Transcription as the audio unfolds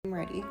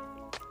ready.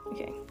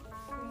 Okay.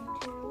 3,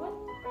 2, 1.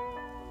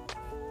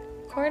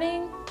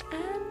 Recording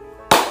and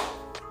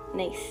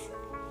Nice.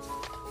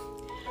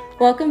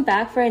 Welcome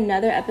back for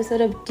another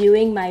episode of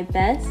Doing My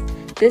Best.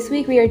 This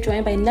week we are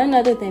joined by none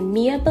other than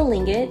Mia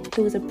Balingit,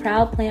 who is a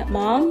proud plant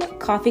mom,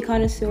 coffee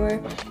connoisseur,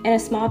 and a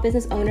small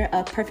business owner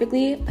of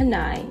Perfectly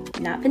Panay,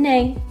 not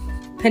Panay,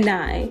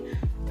 Panay.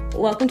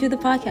 Welcome to the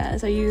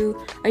podcast.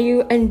 Are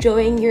you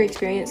enjoying your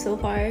experience so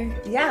far?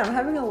 Yeah, I'm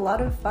having a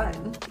lot of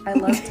fun. I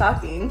love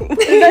talking.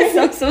 That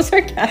sounds so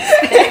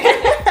sarcastic.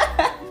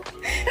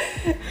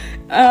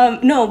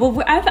 No,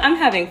 but I'm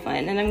having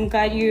fun, and I'm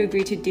glad you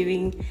agreed to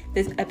doing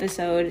this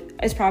episode.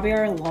 It's probably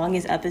our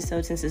longest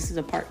episode since this is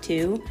a part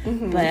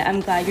 2, but I'm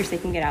glad you're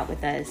sticking it out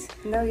with us.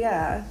 No,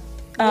 yeah.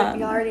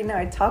 You already know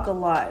I talk a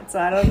lot, so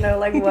I don't know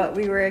what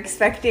we were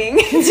expecting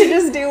to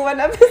just do one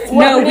episode.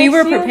 No, we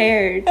were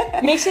prepared.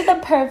 makes you the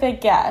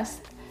perfect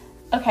guest.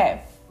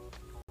 Okay.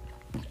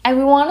 And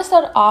we want to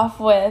start off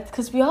with,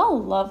 because we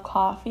all love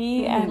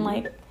coffee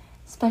and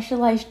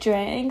specialized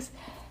drinks.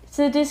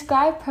 So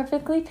describe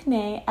Perfectly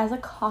Panay as a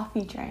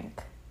coffee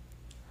drink.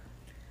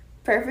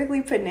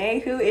 Perfectly Panay?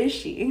 Who is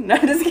she? No,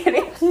 just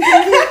kidding.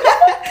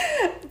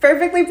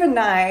 Perfectly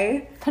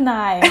Panay.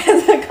 Panay.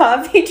 As a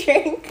coffee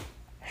drink?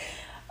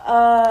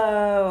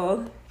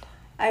 Oh,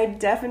 I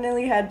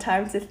definitely had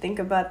time to think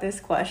about this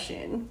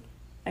question.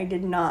 I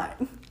did not.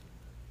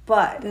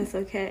 But That's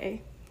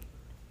okay.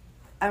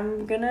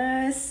 I'm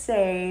gonna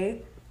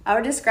say I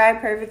would describe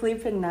Perfectly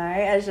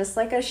Panay as just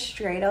a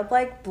straight up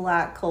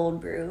black cold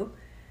brew.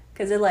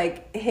 Because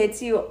it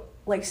hits you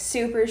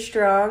super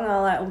strong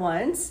all at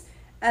once.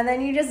 And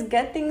then you just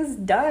get things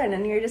done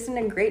and you're just in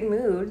a great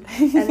mood.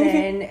 And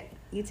then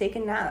you take a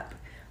nap.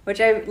 Which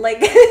I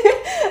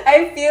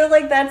I feel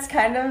like that's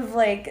kind of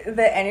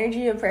the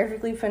energy of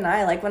Perfectly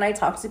Panay. When I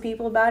talk to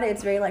people about it,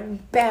 it's very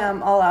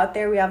bam, all out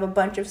there. We have a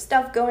bunch of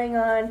stuff going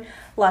on,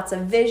 lots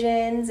of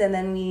visions, and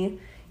then we,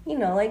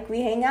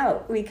 we hang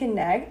out, we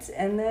connect,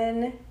 and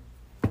then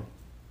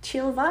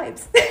chill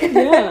vibes.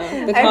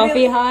 Yeah, the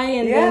coffee high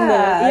and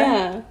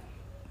then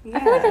the I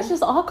feel like that's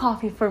just all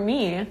coffee for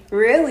me.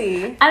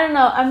 Really? I don't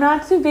know. I'm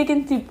not too big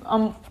into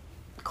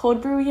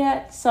cold brew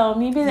yet, so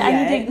maybe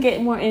I need to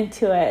get more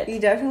into it. You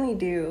definitely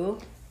do.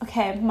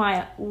 Okay,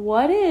 Maya,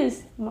 what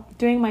is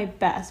doing my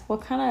best?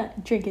 What kind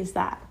of drink is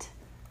that?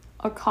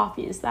 Or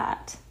coffee is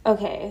that?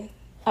 Okay.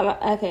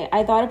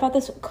 I thought about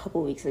this a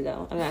couple weeks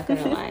ago. I'm not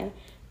gonna lie.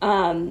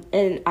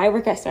 And I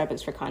work at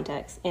Starbucks for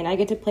context, and I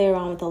get to play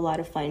around with a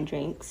lot of fun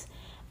drinks.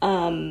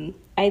 I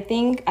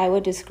think I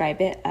would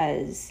describe it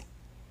as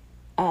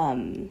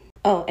an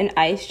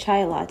iced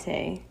chai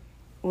latte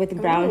with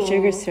brown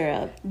sugar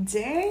syrup.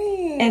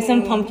 Dang. And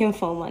some pumpkin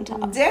foam on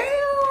top. Damn.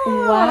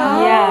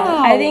 Wow.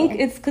 Yeah, I think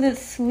it's because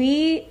it's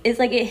sweet. It's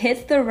it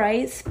hits the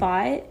right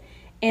spot,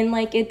 and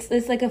it's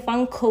a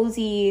fun,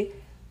 cozy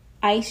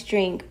ice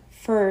drink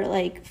for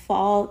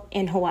fall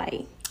in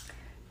Hawaii.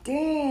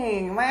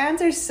 Dang, my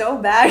answer's so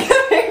bad.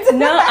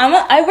 No,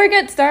 I work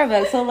at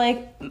Starbucks, so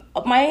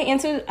my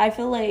answer, I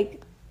feel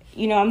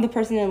I'm the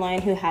person in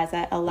line who has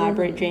that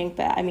elaborate drink,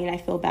 but I mean I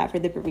feel bad for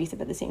the barista,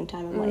 but at the same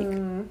time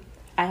I'm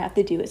I have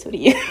to do it, so do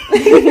you.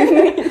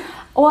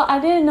 Well, I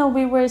didn't know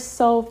we were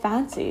so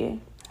fancy.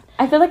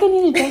 I feel like I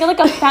need to drink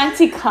a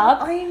fancy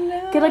cup. I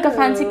know. Get a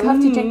fancy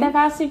cup to drink that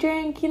fancy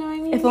drink, you know what I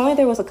mean? If only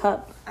there was a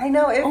cup. I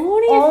know.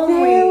 Only if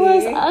there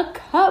was a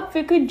cup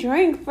we could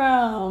drink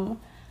from.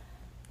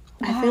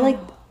 I feel like,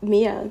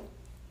 Mia,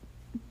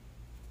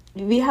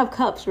 we have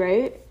cups,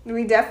 right?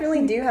 We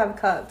definitely do have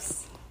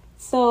cups.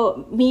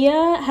 So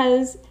Mia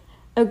has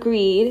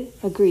agreed,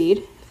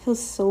 feels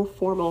so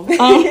formal.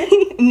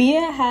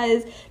 Mia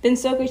has been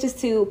so gracious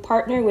to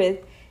partner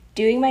with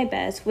Doing My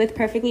Best with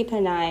Perfectly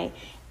Panay,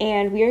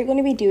 and we are going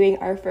to be doing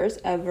our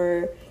first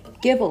ever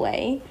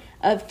giveaway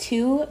of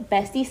 2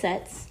 bestie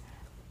sets.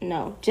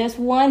 No, just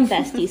 1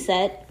 bestie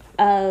set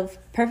of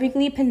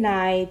Perfectly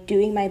Panay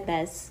Doing My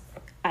Best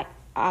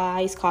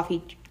iced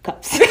coffee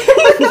cups.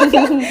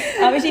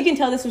 Obviously you can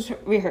tell this was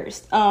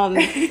rehearsed.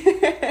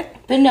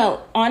 But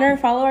no,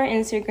 follow our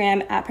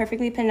Instagram at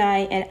Perfectly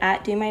Panay and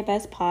at Do My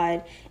Best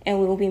Pod, and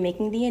we will be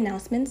making the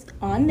announcements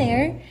on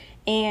there,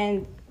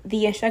 and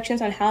the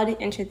instructions on how to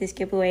enter this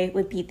giveaway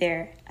would be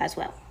there as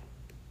well.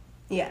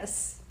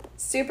 Yes,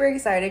 super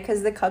excited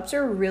because the cups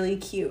are really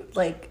cute.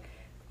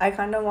 I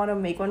kind of want to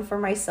make one for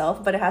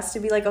myself, but it has to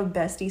be a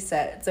bestie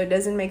set, so it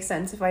doesn't make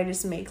sense if I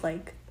just make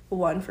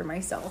one for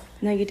myself.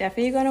 No, you're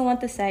definitely going to want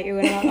the set. You're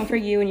going to want one for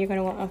you, and you're going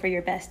to want one for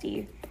your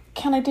bestie.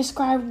 Can I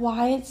describe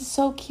why it's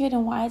so cute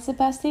and why it's a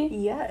bestie?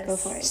 Yes. Go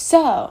for it.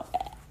 So,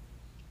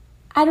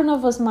 I don't know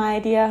if it was my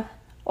idea,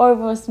 or if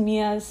it was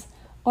Mia's,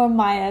 or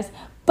Maya's,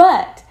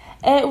 but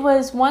it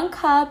was 1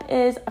 cup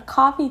is a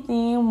coffee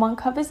theme, 1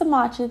 cup is a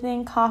matcha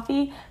theme.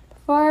 Coffee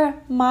for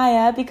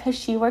Maya because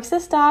she works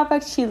at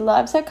Starbucks, she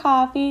loves her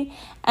coffee,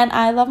 and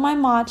I love my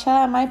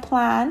matcha and my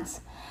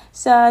plants.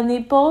 So they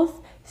both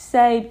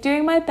say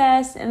Doing My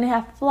Best, and they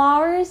have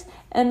flowers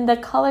and the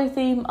color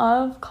theme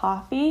of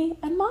coffee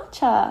and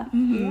matcha.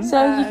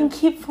 So you can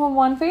keep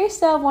one for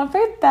yourself, one for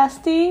your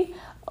bestie,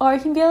 or you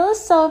can be a little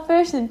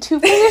selfish and two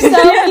for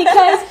yourself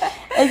because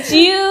it's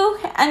you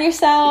and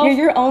yourself. You're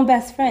your own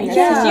best friend. That's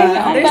Yeah, you're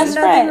your own there's best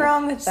nothing friend.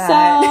 wrong with that.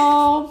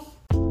 So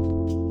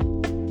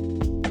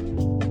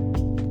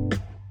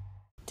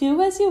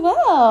do as you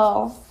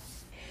will.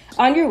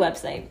 On your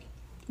website,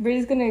 we're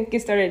just gonna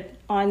get started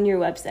on your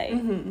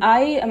website. I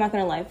am not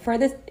gonna lie, for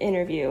this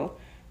interview,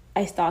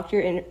 I stalked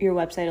your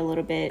website a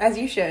little bit. As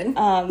you should.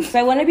 So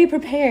I want to be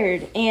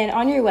prepared. And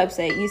on your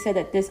website, you said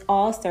that this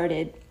all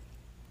started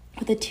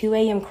with a 2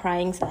 a.m.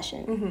 crying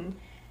session.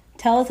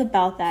 Tell us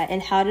about that,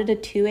 and how did a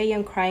 2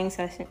 a.m. crying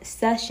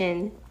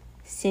session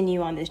send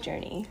you on this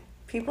journey?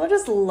 People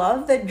just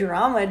love the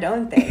drama,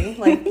 don't they?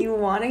 Like, you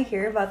want to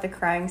hear about the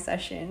crying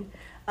session.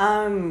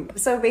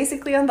 So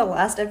basically on the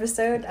last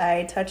episode,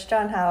 I touched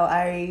on how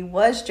I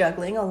was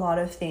juggling a lot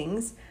of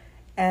things.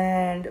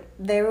 And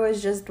there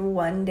was just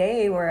one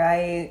day where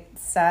I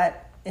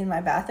sat in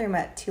my bathroom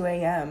at 2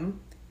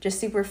 a.m. just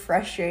super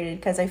frustrated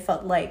because I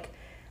felt like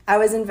I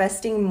was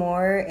investing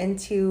more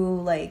into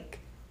like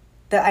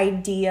the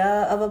idea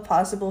of a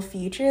possible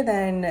future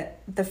than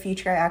the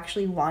future I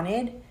actually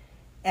wanted.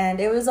 And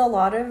it was a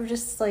lot of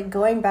just like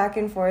going back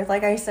and forth.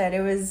 Like I said,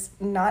 it was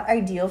not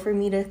ideal for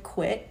me to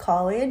quit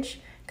college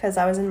because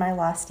I was in my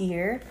last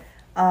year.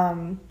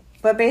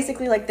 But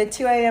basically like the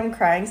 2 a.m.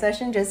 crying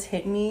session just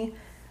hit me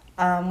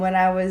when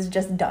I was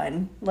just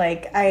done.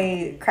 Like,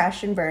 I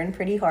crashed and burned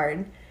pretty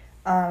hard.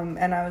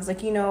 And I was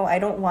like, I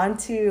don't want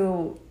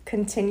to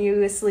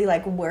continuously,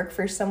 like, work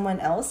for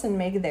someone else and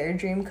make their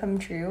dream come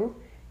true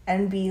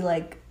and be,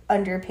 like,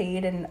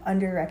 underpaid and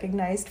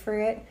under-recognized for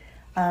it,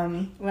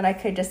 when I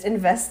could just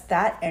invest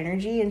that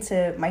energy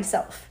into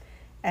myself.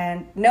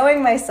 And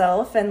knowing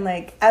myself and,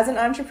 like, as an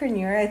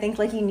entrepreneur, I think,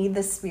 like, you need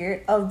the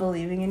spirit of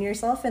believing in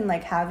yourself and,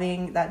 like,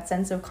 having that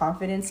sense of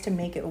confidence to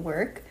make it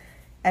work.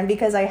 And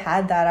because I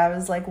had that, I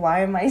was like,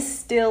 why am I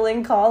still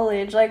in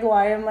college? Like,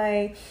 why am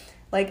I,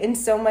 like, in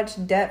so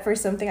much debt for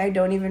something I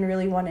don't even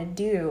really want to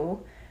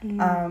do?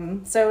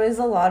 So it was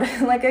a lot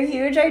of, like, a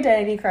huge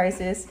identity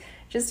crisis,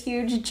 just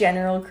huge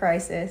general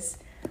crisis.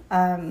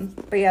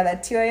 But yeah,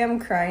 that 2 a.m.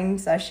 crying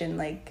session,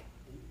 like,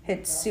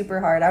 hit super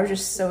hard. I was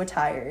just so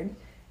tired.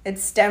 It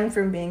stemmed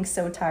from being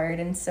so tired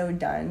and so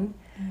done.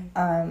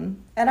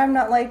 And I'm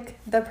not, like,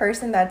 the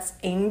person that's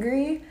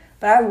angry,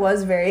 but I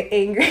was very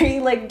angry,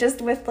 like, just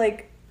with,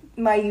 like,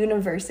 my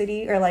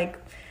university, or like,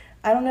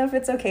 I don't know if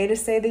it's okay to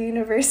say the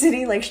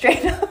university, like,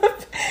 straight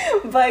up,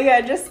 but yeah,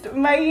 just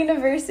my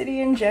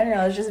university in general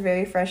I was just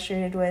very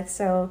frustrated with.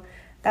 So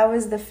that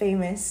was the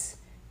famous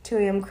 2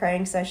 a.m.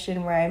 crying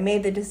session where I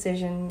made the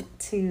decision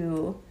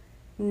to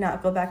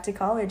not go back to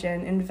college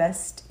and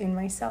invest in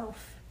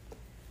myself.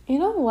 You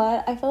know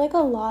what? I feel like a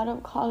lot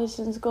of college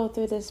students go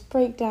through this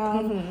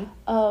breakdown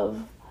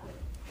of,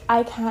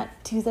 I can't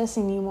do this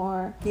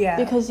anymore. Yeah.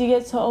 Because you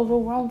get so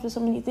overwhelmed with so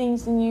many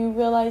things and you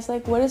realize,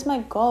 like, what is my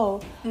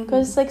goal?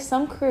 Because, like,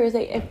 some careers,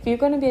 like, if you're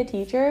going to be a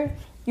teacher,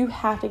 you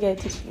have to get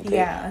a teaching degree.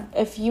 Yeah.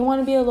 If you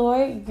want to be a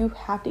lawyer, you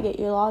have to get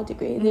your law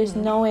degree. There's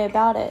no way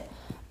about it.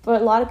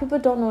 But a lot of people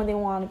don't know what they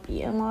want to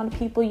be. And a lot of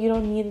people, you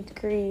don't need a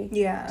degree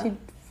to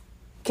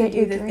get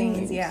your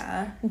dreams.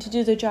 And to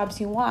do the jobs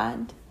you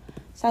want.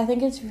 So I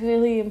think it's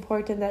really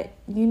important that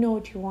you know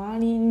what you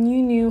want and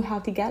you knew how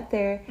to get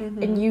there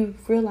and you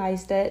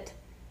realized it.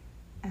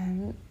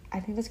 And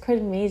I think that's quite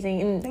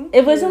amazing. And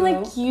it wasn't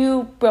like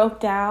you broke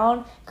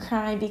down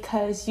crying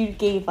because you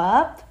gave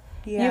up.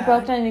 Yeah. You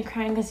broke down and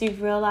crying because you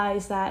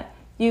realized that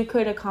you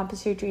could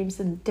accomplish your dreams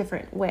in a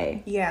different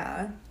way.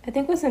 Yeah. I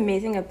think what's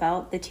amazing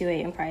about the 2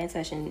 a.m. crying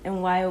session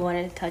and why I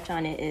wanted to touch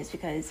on it is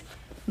because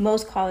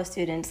most college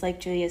students, like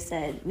Julia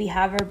said, we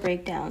have our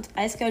breakdowns.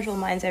 I schedule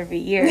mines every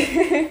year,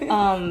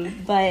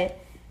 but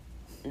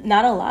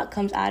not a lot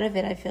comes out of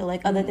it, I feel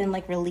like, other than,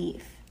 like,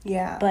 relief.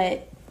 Yeah.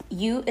 But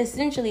you,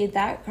 essentially,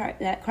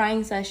 that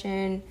crying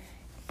session,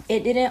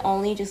 it didn't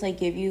only just, like,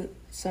 give you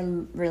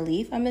some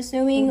relief, I'm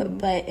assuming,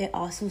 but it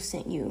also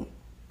sent you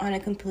on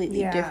a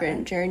completely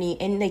different journey,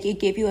 and, like, it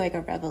gave you, like,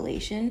 a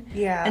revelation.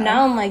 Yeah. And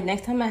now I'm like,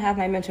 next time I have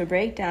my mental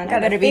breakdown, I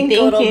better think be thinking.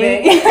 a little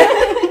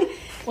bit.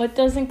 What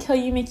doesn't kill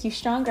you make you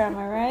stronger, am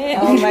I right?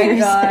 Oh my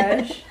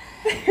gosh.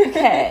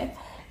 Okay.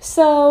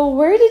 So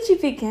where did you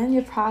begin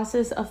your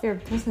process of your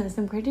business,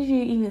 and where did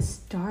you even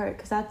start?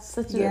 Because that's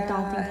such a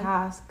daunting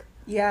task.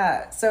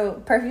 Yeah.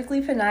 So Perfectly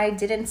Panay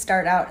didn't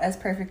start out as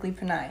Perfectly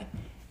Panay.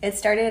 It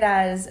started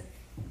as,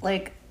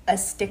 like, a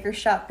sticker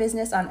shop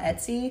business on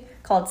Etsy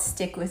called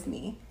Stick With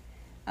Me.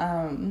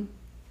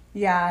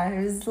 Yeah,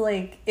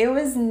 it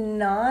was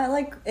not,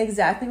 like,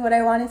 exactly what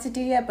I wanted to do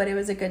yet, but it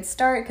was a good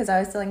start because I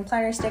was selling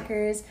planner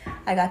stickers.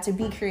 I got to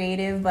be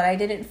creative, but I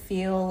didn't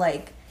feel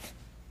like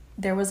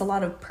there was a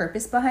lot of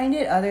purpose behind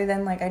it other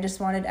than, like, I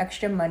just wanted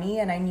extra money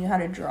and I knew how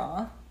to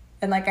draw.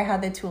 And, like, I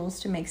had the tools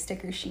to make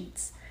sticker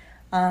sheets.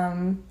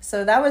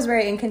 So that was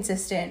very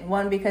inconsistent.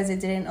 One, because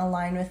it didn't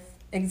align with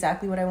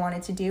exactly what I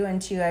wanted to do,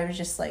 and two, I was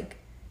just, like,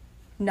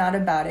 not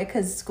about it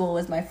because school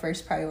was my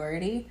first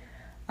priority.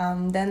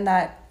 Then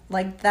that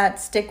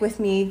Stick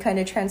With Me kind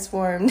of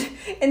transformed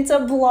into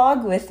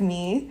Blog With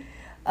Me.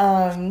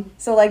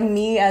 So like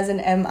me as an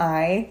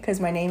MI, because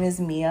my name is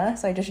Mia,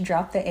 so I just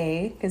dropped the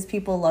A because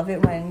people love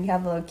it when you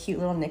have a cute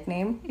little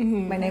nickname.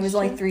 My name is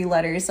only 3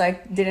 letters, so I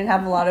didn't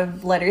have a lot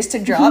of letters to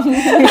drop.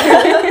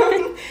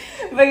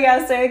 But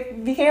yeah, so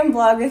it became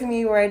Blog With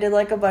Me, where I did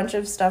like a bunch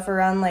of stuff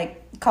around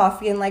like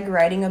coffee and like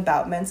writing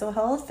about mental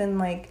health and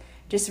like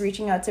just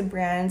reaching out to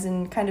brands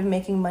and kind of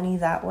making money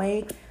that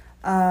way.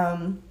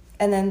 And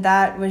then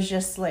that was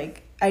just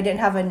like, I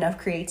didn't have enough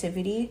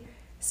creativity,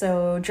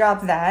 so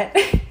drop that.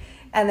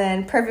 And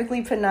then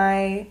Perfectly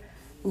Panay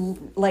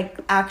like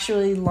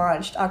actually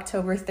launched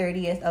October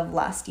 30th of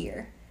last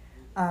year.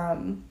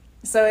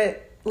 So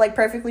it like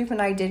Perfectly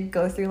Panay did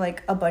go through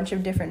like a bunch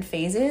of different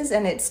phases,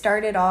 and it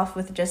started off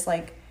with just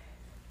like,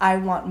 I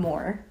want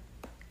more.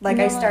 Like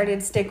I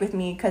started Stick With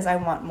Me because I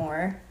want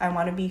more. I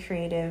want to be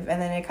creative.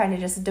 And then it kind of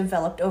just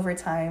developed over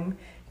time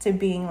to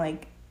being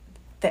like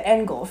the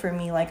end goal for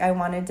me. Like I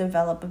want to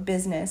develop a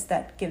business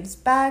that gives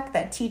back,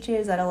 that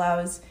teaches, that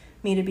allows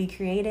me to be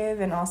creative,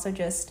 and also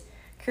just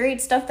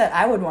create stuff that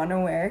I would want to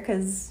wear,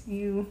 because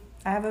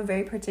I have a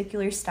very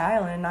particular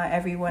style and not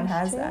everyone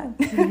has that.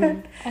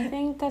 I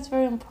think that's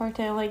very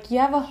important. Like you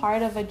have a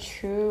heart of a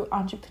true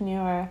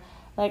entrepreneur.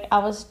 Like I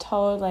was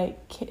told,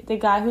 like the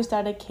guy who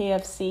started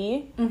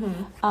KFC,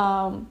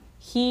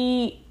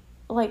 he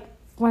like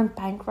went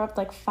bankrupt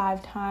like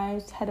 5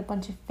 times, had a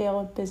bunch of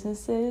failed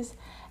businesses,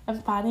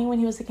 and finally when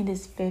he was like in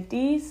his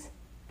 50s,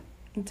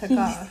 it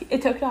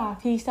took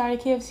off. He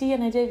started KFC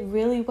and it did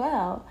really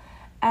well,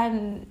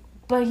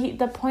 but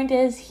the point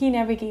is he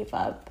never gave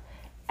up.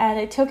 And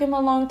it took him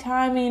a long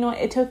time, and, you know,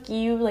 it took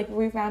you, like,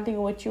 revamping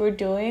what you were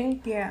doing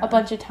a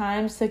bunch of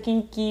times,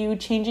 taking you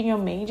changing your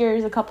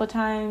majors a couple of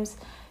times,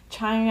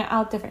 trying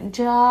out different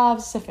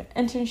jobs, different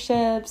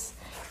internships.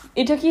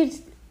 It took you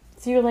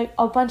through, like,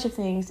 a bunch of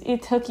things.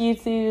 It took you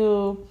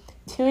through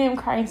 2 a.m.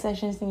 crying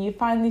sessions, and you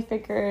finally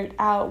figured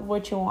out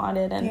what you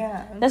wanted.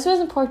 And that's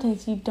what's important,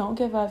 is you don't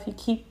give up, you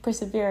keep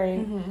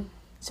persevering.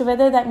 So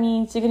whether that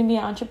means you're going to be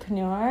an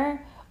entrepreneur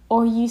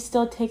or you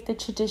still take the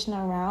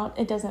traditional route,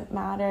 it doesn't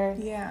matter.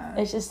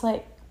 It's just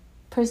like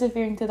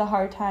persevering through the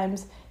hard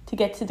times to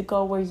get to the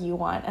goal where you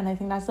want. And I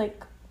think that's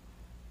like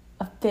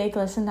a big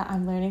lesson that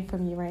I'm learning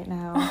from you right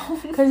now.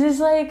 Because it's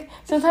like,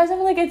 sometimes I'm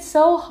like, it's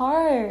so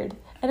hard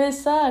and it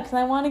sucks and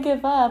I want to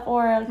give up,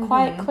 or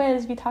quiet quit,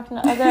 as we talked in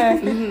the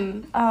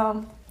other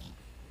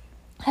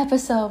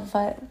episode.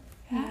 But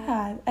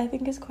yeah, I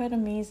think it's quite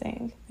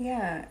amazing.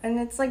 Yeah, and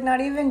it's like not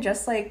even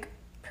just like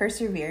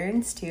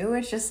perseverance too.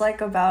 It's just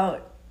like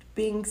about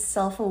being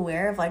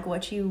self-aware of like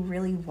what you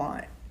really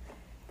want,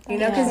 you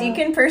know, because you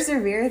can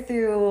persevere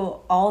through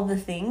all the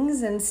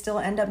things and still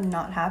end up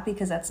not happy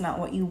because that's not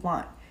what you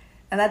want.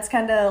 And that's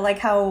kind of like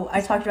how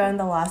I talked about in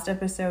the last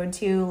episode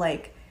too.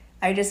 Like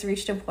I just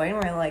reached a point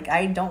where like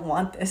I don't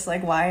want this,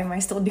 like why am I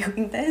still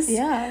doing this?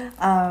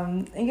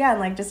 And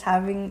like just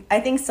having, I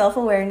think,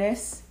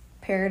 self-awareness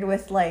paired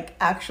with like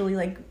actually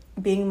like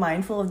being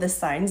mindful of the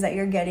signs that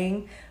you're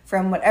getting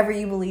from whatever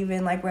you believe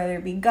in, like whether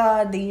it be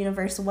God, the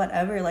universe,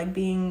 whatever, like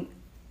being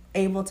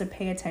able to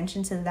pay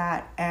attention to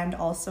that and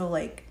also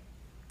like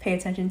pay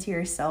attention to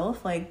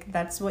yourself, like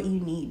that's what you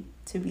need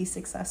to be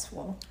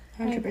successful.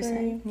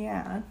 100%.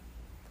 Yeah.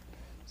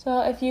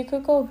 So if you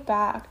could go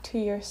back to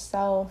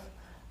yourself,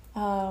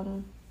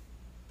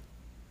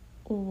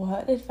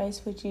 what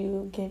advice would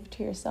you give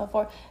to yourself?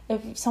 Or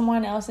if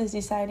someone else is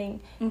deciding,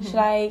 should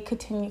I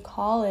continue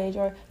college,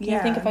 or do you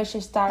think if I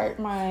should start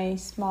my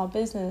small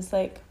business,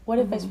 like what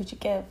advice would you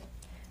give?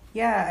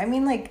 Yeah, I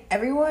mean, like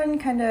everyone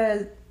kind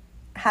of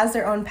has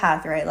their own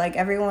path, right? Like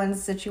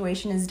everyone's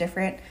situation is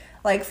different.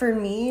 Like for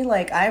me,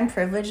 like I'm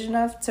privileged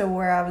enough to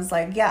where I was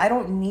like, I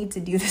don't need to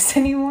do this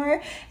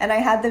anymore. And I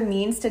had the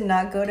means to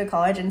not go to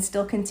college and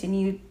still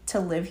continue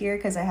to live here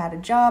because I had a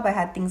job, I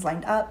had things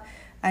lined up.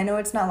 I know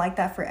it's not like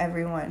that for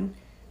everyone,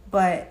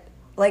 but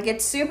like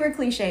it's super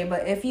cliche,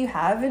 but if you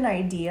have an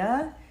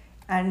idea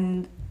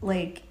and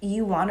like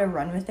you want to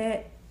run with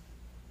it,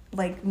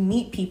 like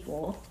meet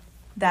people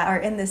that are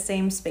in the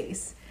same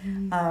space.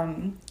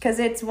 Because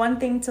it's one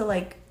thing to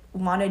like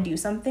want to do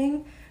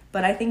something,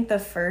 but I think the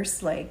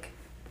first like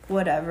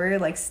whatever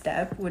like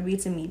step would be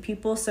to meet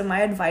people. So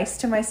my advice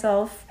to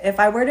myself, if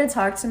I were to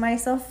talk to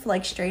myself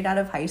like straight out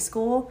of high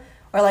school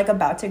or like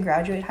about to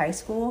graduate high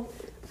school,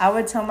 I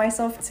would tell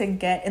myself to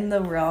get in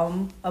the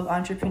realm of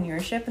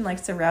entrepreneurship and like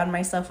surround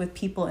myself with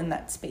people in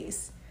that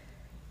space.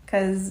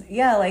 Cause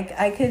like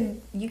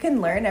you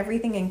can learn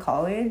everything in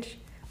college,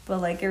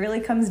 but like it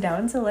really comes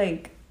down to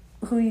like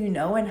who you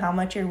know and how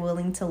much you're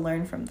willing to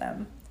learn from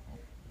them.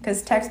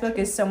 Cause textbook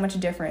is so much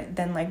different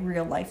than like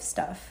real life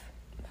stuff.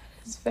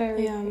 It's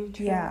very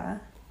true. Yeah.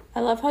 I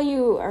love how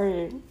you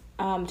are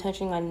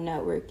touching on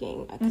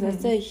networking, because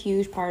that's a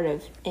huge part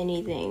of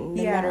anything,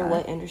 no matter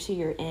what industry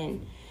you're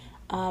in.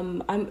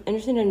 I'm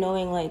interested in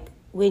knowing, like,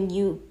 when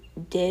you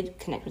did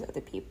connect with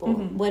other people,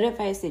 what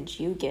advice did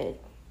you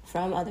get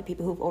from other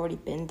people who've already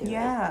been through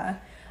it?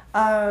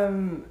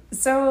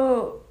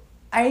 So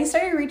I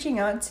started reaching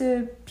out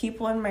to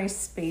people in my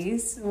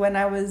space when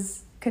I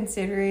was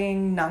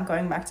considering not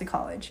going back to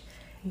college.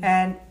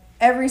 And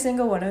every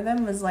single one of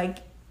them was like,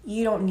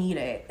 you don't need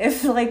it.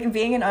 If like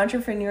being an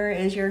entrepreneur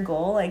is your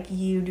goal, like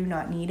you do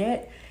not need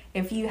it.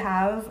 If you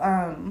have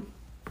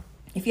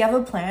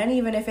a plan,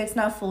 even if it's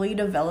not fully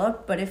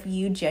developed, but if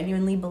you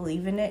genuinely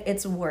believe in it,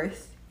 it's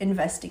worth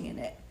investing in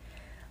it.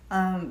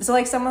 So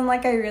like someone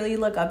like I really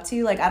look up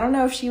to, like I don't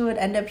know if she would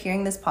end up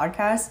hearing this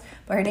podcast,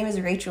 but her name is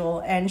Rachel,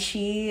 and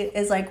she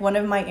is like one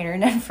of my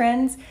internet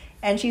friends,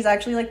 and she's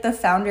actually like the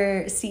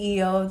founder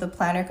CEO of the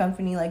planner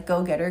company like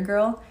Go Getter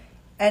Girl,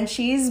 and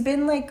she's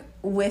been like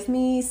with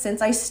me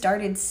since I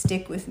started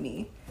Stick With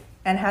Me,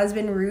 and has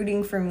been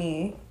rooting for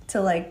me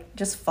to like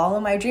just follow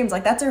my dreams.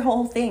 Like that's her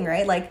whole thing,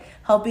 right? Like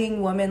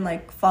helping women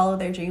like follow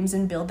their dreams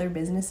and build their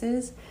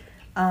businesses.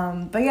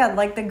 But yeah,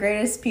 like the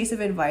greatest piece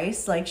of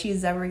advice like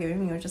she's ever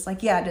given me was just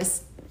like, yeah,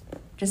 just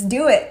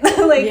do it.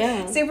 Like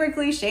Yeah. super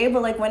cliche,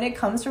 but like when it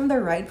comes from the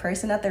right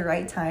person at the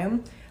right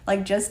time,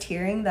 like just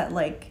hearing that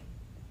like,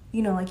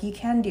 you know, like you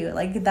can do it,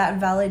 like that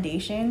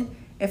validation.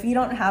 If you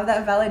don't have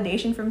that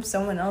validation from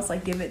someone else,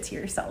 like give it to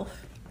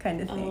yourself, kind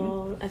of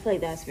thing. I feel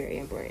like that's very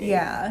important.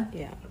 Yeah.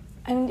 Yeah.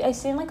 I mean, I've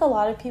seen like a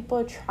lot of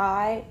people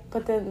try,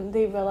 but then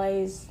they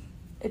realize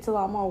it's a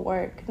lot more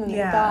work than they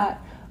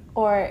thought.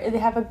 Or they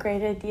have a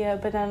great idea,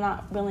 but they're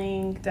not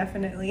willing.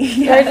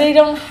 Definitely. Or they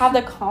don't have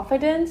the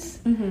confidence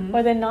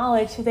or the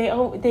knowledge. So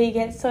they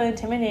get so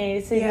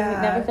intimidated. So they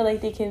never feel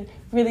like they can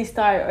really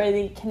start, or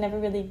they can never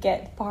really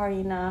get far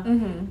enough.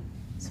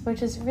 So,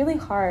 which is really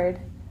hard.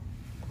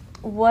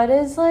 What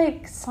is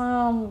like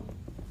some,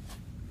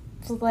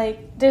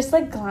 like, there's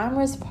like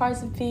glamorous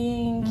parts of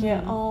being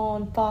your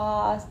own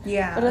boss.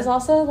 Yeah. But there's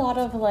also a lot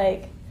of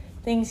like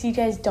things you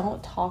guys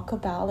don't talk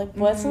about. Like,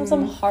 what's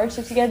some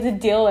hardships you guys to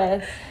deal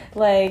with?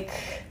 Like,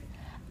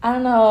 I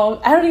don't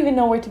know. I don't even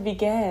know where to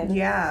begin.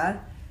 Yeah.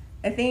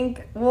 I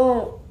think,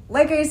 well,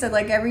 like I said,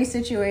 like every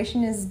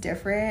situation is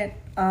different.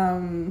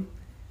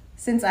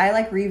 Since I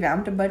like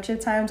revamped a bunch of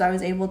times, I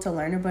was able to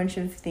learn a bunch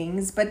of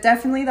things. But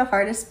definitely the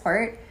hardest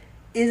part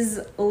is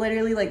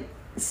literally like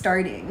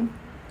starting.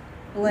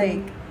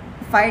 Like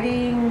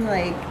fighting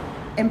like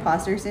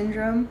imposter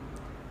syndrome,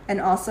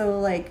 and also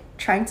like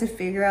trying to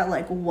figure out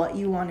like what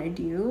you want to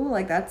do.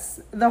 Like that's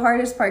the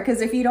hardest part,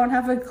 because if you don't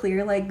have a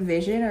clear like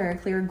vision or a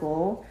clear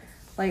goal,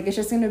 like it's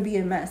just going to be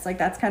a mess. Like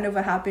that's kind of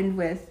what happened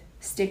with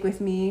Stick With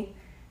Me,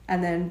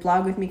 and then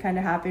Blog With Me kind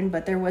of happened,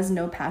 but there was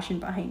no passion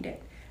behind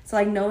it. So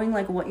like knowing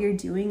like what you're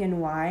doing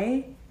and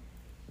why,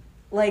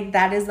 like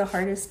that is the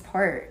hardest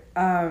part.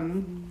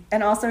 And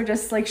also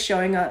just like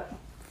showing up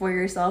for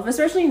yourself,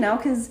 especially now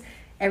because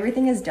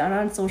everything is done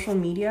on social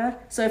media.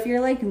 So if you're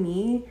like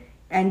me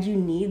and you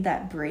need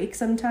that break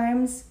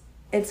sometimes,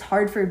 it's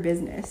hard for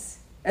business,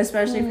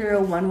 especially if you're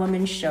a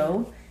one-woman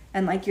show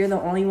and like you're the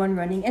only one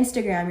running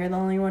Instagram, you're the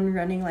only one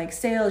running like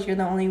sales, you're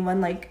the only one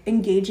like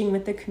engaging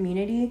with the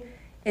community.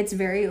 It's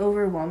very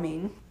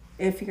overwhelming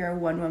if you're a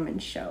one-woman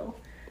show.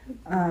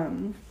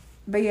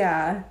 But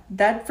yeah,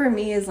 that for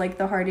me is like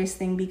the hardest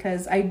thing,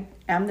 because I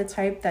am the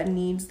type that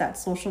needs that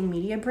social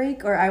media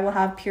break, or I will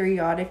have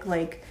periodic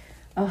like,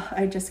 oh,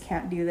 I just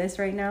can't do this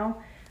right now.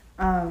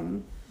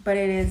 But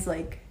it is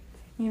like,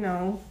 you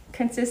know,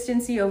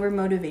 consistency over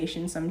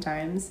motivation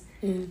sometimes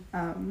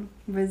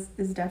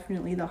is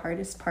definitely the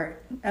hardest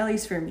part, at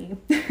least for me.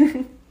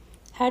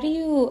 How do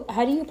you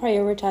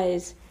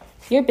prioritize?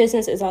 Your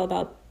business is all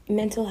about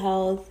mental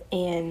health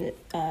and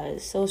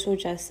social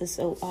justice,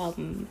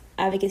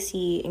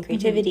 advocacy and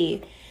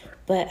creativity,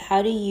 but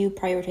how do you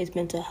prioritize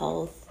mental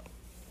health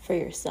for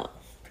yourself?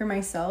 For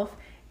myself,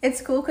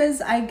 it's cool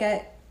because I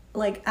get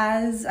like,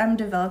 as I'm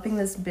developing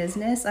this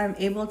business, I'm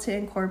able to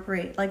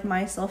incorporate like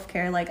my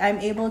self-care. Like I'm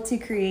able to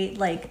create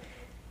like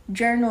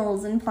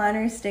journals and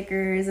planner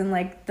stickers, and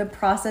like the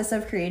process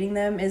of creating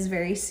them is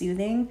very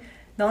soothing.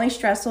 The only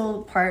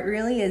stressful part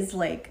really is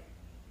like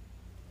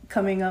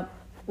coming up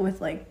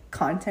with like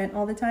content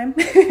all the time.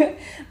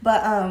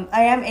 But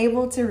I am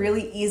able to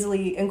really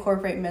easily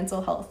incorporate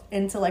mental health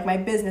into like my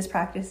business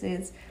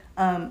practices.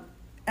 And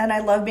I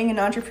love being an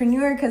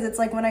entrepreneur because it's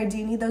like when I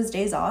do need those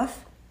days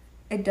off,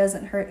 it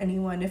doesn't hurt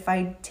anyone if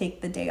I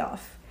take the day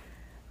off.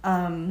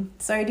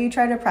 So I do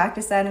try to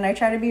practice that, and I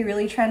try to be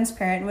really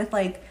transparent with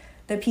like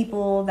the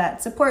people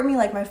that support me,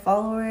 like my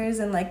followers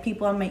and like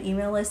people on my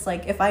email list.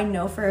 Like if I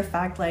know for a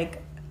fact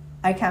like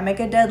I can't make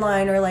a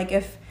deadline, or like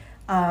if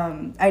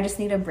I just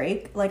need a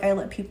break, like I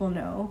let people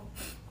know.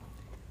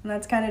 And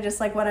that's kind of just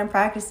like what I'm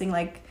practicing,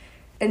 like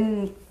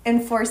in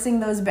enforcing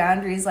those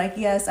boundaries. Like,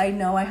 yes, I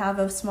know I have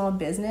a small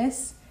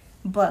business,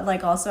 but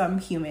like also I'm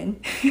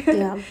human.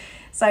 Yeah.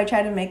 So I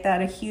try to make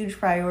that a huge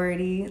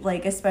priority,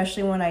 like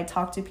especially when I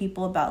talk to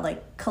people about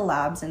like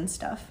collabs and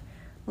stuff.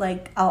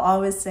 Like I'll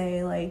always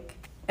say, like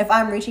if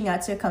I'm reaching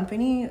out to a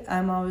company,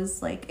 I'm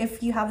always like,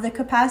 if you have the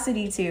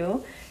capacity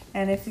to,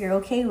 and if you're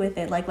okay with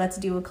it, like let's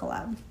do a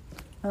collab.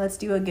 Let's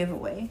do a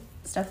giveaway,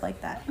 stuff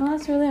like that. Well,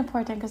 that's really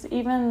important, because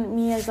even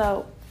me as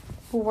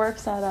who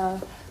works at a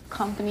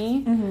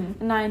company,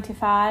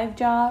 9-to-5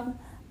 job,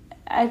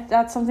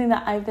 that's something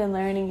that I've been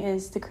learning,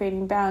 is to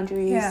creating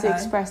boundaries, to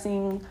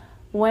expressing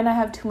when I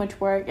have too much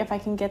work, if I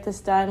can get this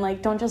done.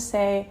 Like, don't just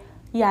say,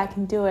 yeah, I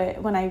can do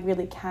it when I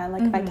really can.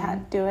 Like, if I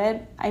can't do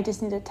it, I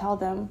just need to tell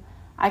them,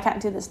 I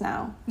can't do this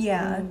now.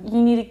 Yeah.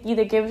 You need to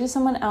either give it to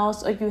someone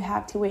else or you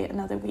have to wait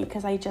another week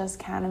because I just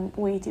can't. I'm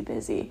way too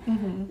busy.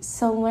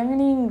 So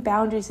learning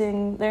boundaries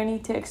and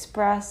learning to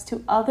express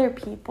to other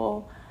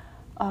people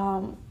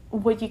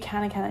what you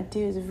can and cannot do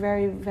is a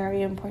very,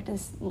 very important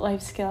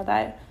life skill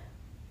that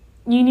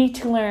you need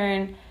to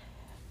learn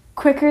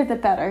quicker the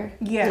better.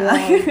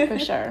 Yeah. For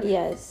sure.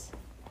 Yes.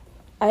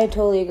 I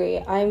totally agree.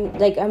 I'm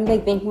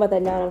thinking about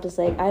that now, and I'm just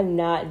like, I'm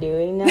not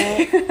doing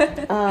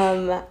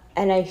that.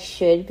 And I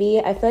should be.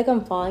 I feel like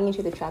I'm falling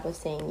into the trap of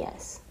saying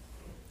yes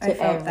to I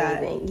felt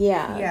everything. that.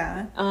 Yeah.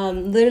 Yeah.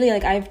 Literally,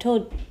 like, I've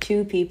told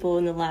 2 people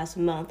in the last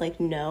month,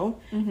 like, no.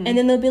 And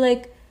then they'll be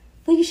like,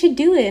 well, you should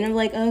do it. And I'm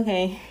like,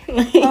 okay.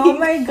 Like, Oh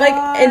my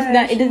like, it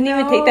doesn't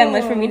even take that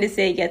much for me no. to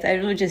say yes. I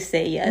will just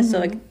say yes. So,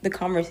 like, the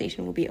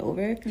conversation will be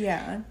over.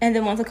 Yeah. And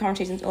then once the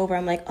conversation's over,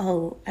 I'm like,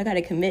 oh, I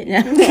gotta commit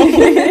now.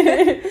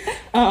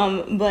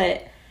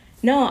 But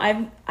no,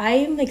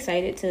 I'm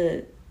excited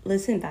to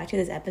listen back to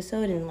this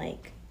episode and,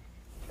 like,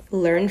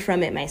 learn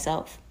from it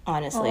myself,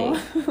 honestly.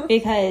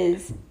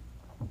 Because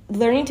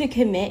learning to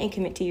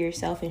commit to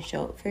yourself and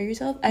show up for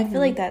yourself, I feel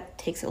like that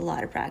takes a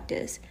lot of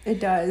practice. It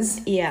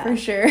does. Yeah. For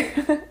sure.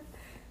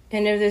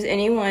 And if there's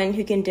anyone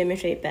who can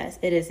demonstrate best,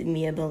 it is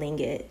Mia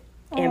Balingit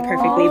and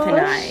Perfectly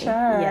Panay.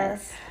 Sure.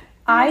 Yes.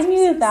 I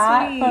knew so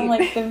that sweet. from,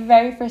 like, the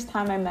very first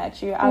time I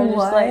met you. I was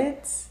just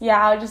like,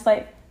 yeah, I was just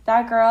like,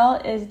 that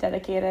girl is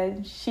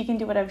dedicated. She can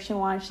do whatever she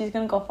wants. She's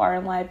going to go far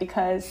in life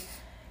because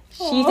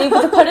she's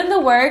able to put in the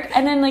work.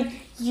 And then, like,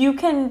 you're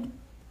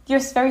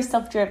very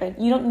self-driven.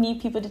 You don't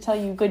need people to tell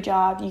you, good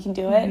job, you can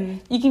do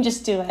it. You can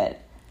just do it.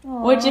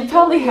 Which it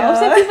probably helps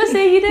if people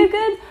say you did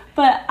good.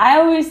 But I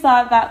always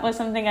thought that was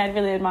something I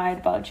really admired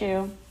about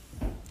you.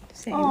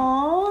 Same.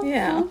 Aww.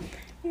 Yeah.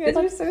 You guys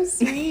are so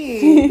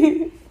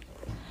sweet.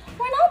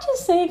 We're not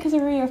just saying it because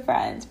we're your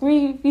friends.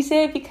 We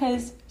say it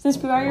because since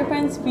we are your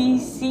friends, we've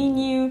seen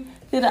you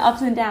through the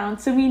ups and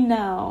downs, so we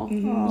know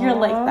you're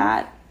like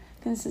that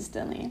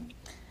consistently.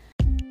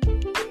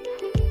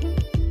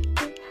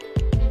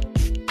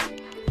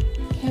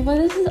 Okay, well,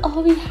 this is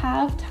all we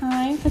have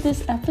time for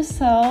this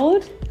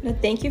episode. Well,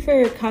 thank you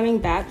for coming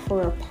back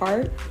for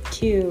part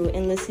 2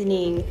 and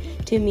listening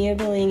to Mia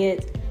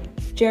Balingit's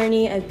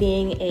journey of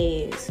being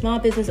a small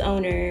business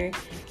owner.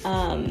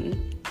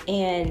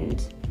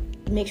 And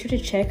make sure to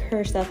check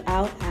her stuff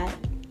out at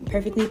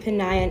Perfectly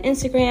Panay on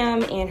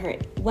Instagram and her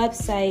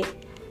website,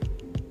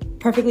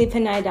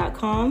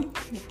 perfectlypanay.com.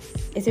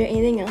 Is there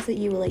anything else that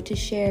you would like to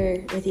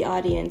share with the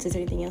audience? Is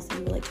there anything else that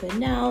you would like to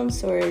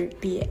announce or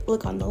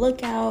look on the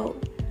lookout?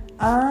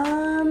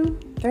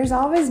 There's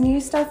always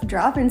new stuff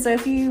dropping, so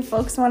if you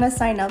folks want to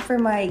sign up for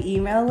my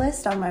email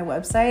list on my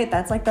website,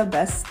 that's like the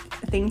best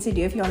thing to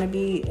do if you want to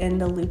be in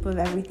the loop of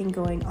everything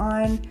going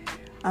on.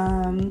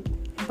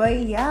 But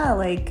yeah,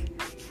 like,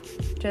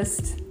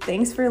 just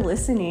thanks for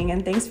listening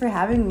and thanks for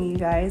having me, you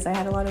guys. I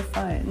had a lot of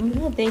fun.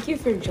 Well, thank you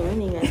for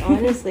joining us,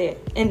 honestly.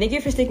 And thank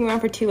you for sticking around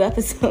for 2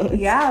 episodes.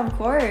 Yeah, of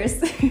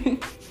course.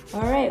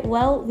 All right,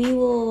 well, we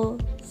will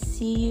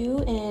see you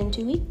in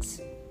 2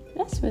 weeks.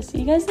 Yes, we'll see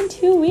you guys in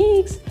 2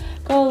 weeks.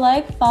 Go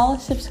like, follow,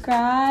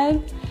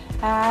 subscribe,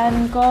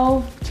 and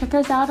go check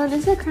us out on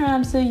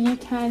Instagram so you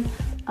can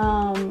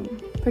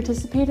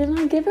participate in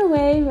our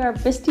giveaway. Our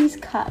Besties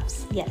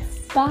Cups. Yes.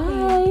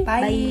 Bye.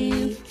 Bye.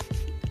 Bye.